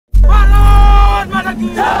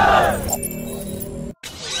Under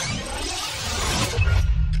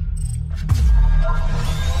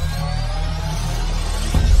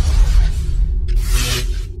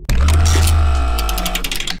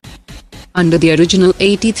the original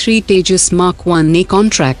 83 Tejas-MK1A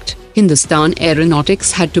contract, Hindustan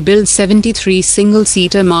Aeronautics had to build 73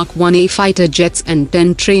 single-seater Mk1A fighter jets and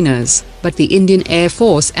 10 trainers, but the Indian Air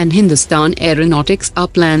Force and Hindustan Aeronautics are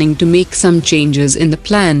planning to make some changes in the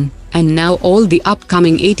plan, and now all the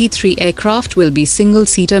upcoming 83 aircraft will be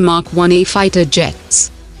single-seater Mk1A fighter jets.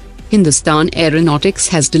 Hindustan Aeronautics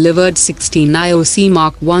has delivered 16 IOC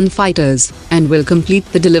Mark 1 fighters, and will complete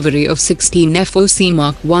the delivery of 16 FOC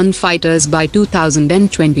Mark 1 fighters by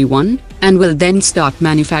 2021, and will then start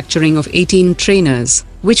manufacturing of 18 trainers,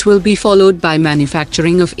 which will be followed by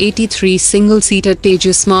manufacturing of 83 single-seater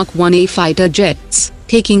Tejas Mk1A fighter jets,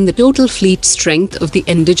 taking the total fleet strength of the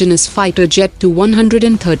indigenous fighter jet to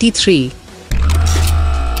 133.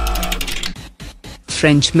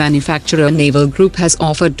 French manufacturer Naval Group has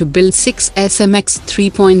offered to build 6 SMX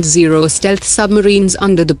 3.0 stealth submarines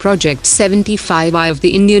under the Project 75I of the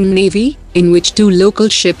Indian Navy, in which 2 local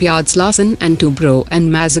shipyards Larsen and Toubro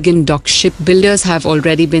and Mazagan dock shipbuilders have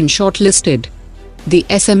already been shortlisted. The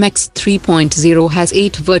SMX 3.0 has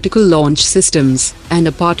 8 vertical launch systems, and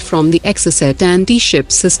apart from the Exocet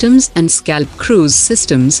anti-ship systems and Scalp cruise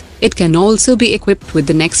systems, it can also be equipped with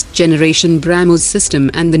the next-generation BrahMos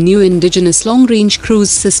system and the new indigenous long-range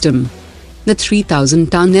cruise system. The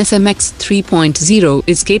 3,000-ton SMX 3.0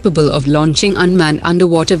 is capable of launching unmanned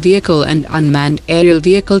underwater vehicle and unmanned aerial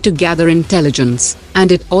vehicle to gather intelligence,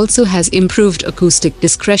 and it also has improved acoustic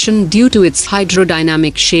discretion due to its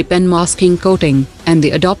hydrodynamic shape and masking coating, and the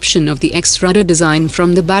adoption of the X-rudder design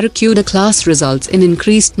from the Barracuda class results in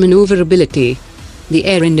increased maneuverability. The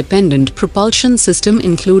air-independent propulsion system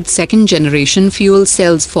includes second-generation fuel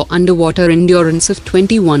cells for underwater endurance of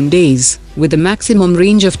 21 days, with a maximum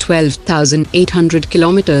range of 12,800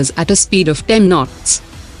 kilometers at a speed of 10 knots.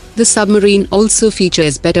 The submarine also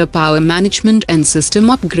features better power management and system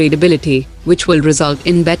upgradability, which will result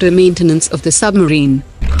in better maintenance of the submarine.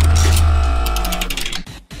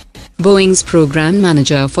 Boeing's program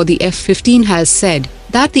manager for the F-15 has said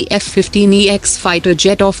that the F-15EX fighter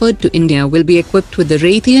jet offered to India will be equipped with the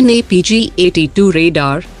Raytheon APG-82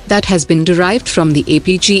 radar that has been derived from the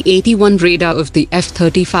APG-81 radar of the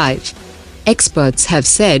F-35. Experts have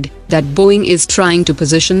said that Boeing is trying to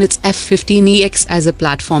position its F-15EX as a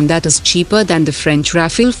platform that is cheaper than the French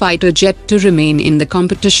Rafale fighter jet to remain in the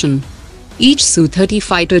competition. Each Su-30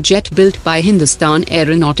 fighter jet built by Hindustan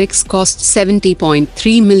Aeronautics costs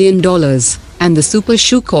 $70.3 million, and the Super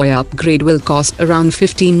Sukhoi upgrade will cost around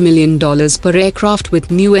 $15 million per aircraft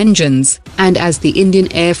with new engines, and as the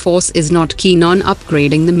Indian Air Force is not keen on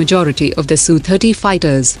upgrading the majority of the Su-30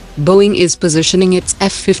 fighters, Boeing is positioning its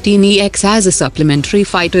F-15EX as a supplementary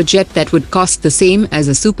fighter jet that would cost the same as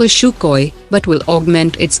a Super Sukhoi, but will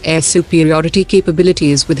augment its air superiority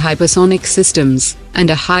capabilities with hypersonic systems,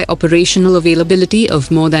 and a high operational availability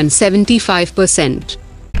of more than 75%.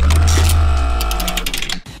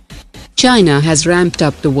 China has ramped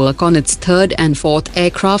up the work on its third and fourth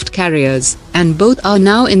aircraft carriers, and both are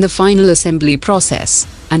now in the final assembly process,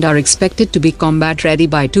 and are expected to be combat-ready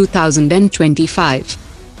by 2025.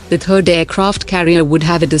 The third aircraft carrier would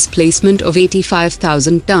have a displacement of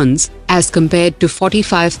 85,000 tons, as compared to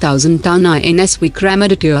 45,000-ton INS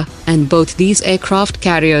Vikramaditya, and both these aircraft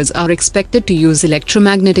carriers are expected to use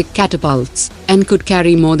electromagnetic catapults, and could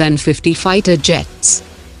carry more than 50 fighter jets.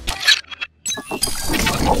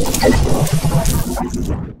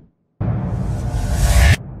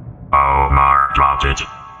 Omar dropped it.